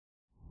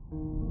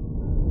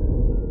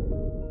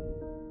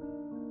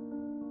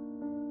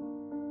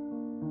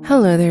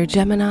Hello there,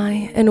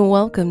 Gemini, and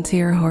welcome to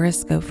your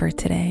horoscope for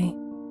today,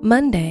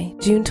 Monday,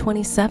 June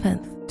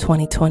 27th,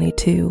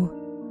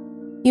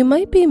 2022. You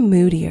might be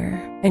moodier,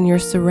 and your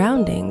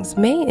surroundings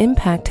may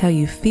impact how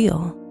you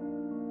feel.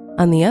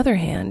 On the other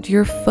hand,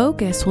 your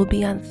focus will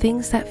be on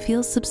things that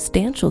feel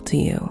substantial to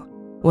you,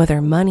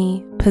 whether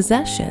money,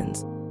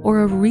 possessions,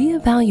 or a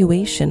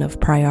reevaluation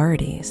of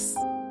priorities.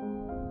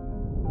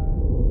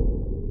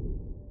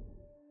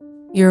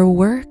 Your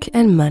work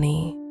and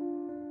money.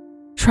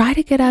 Try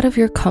to get out of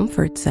your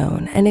comfort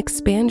zone and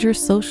expand your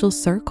social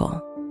circle,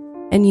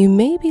 and you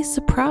may be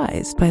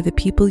surprised by the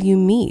people you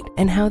meet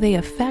and how they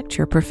affect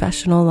your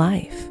professional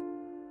life.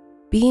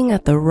 Being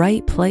at the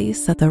right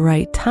place at the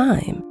right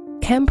time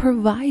can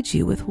provide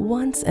you with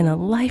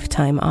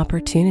once-in-a-lifetime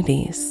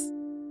opportunities.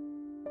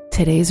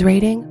 Today's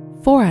rating,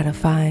 4 out of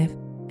 5,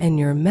 and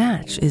your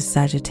match is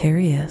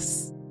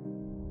Sagittarius.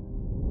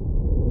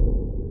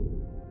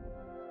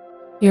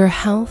 Your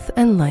health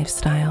and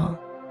lifestyle.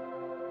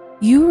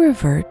 You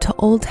revert to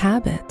old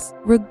habits,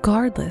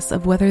 regardless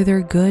of whether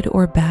they're good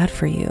or bad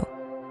for you.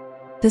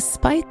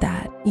 Despite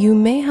that, you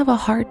may have a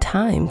hard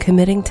time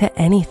committing to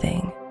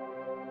anything.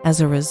 As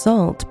a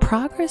result,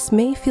 progress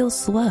may feel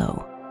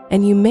slow,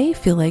 and you may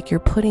feel like you're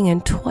putting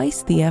in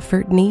twice the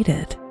effort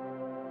needed.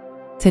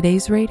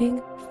 Today's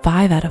rating,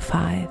 5 out of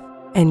 5,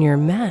 and your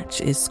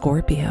match is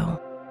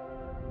Scorpio.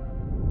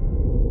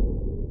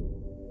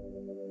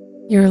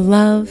 Your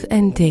love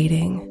and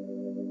dating.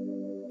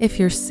 If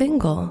you're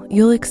single,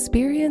 you'll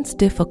experience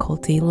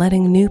difficulty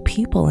letting new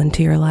people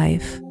into your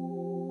life.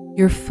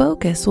 Your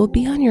focus will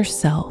be on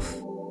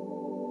yourself.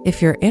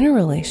 If you're in a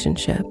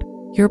relationship,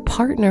 your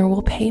partner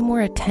will pay more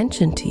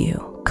attention to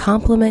you,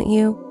 compliment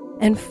you,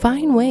 and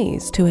find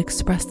ways to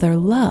express their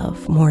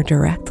love more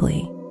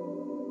directly.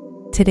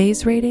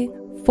 Today's rating,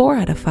 4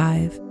 out of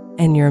 5,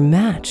 and your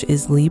match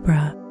is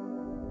Libra.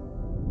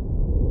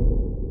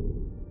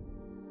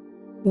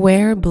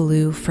 Wear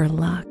blue for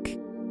luck.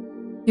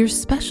 Your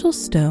special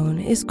stone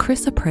is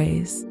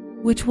chrysoprase,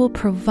 which will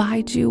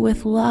provide you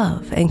with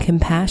love and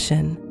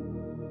compassion.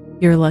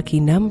 Your lucky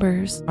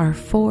numbers are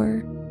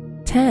 4,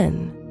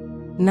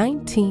 10,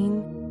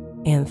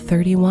 19, and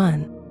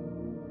 31.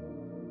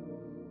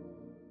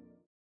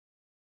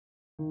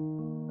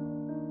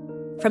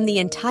 From the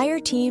entire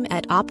team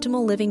at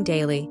Optimal Living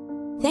Daily,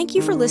 thank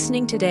you for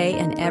listening today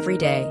and every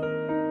day.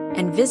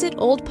 And visit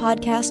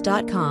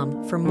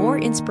oldpodcast.com for more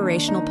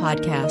inspirational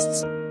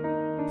podcasts.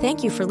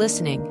 Thank you for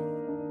listening.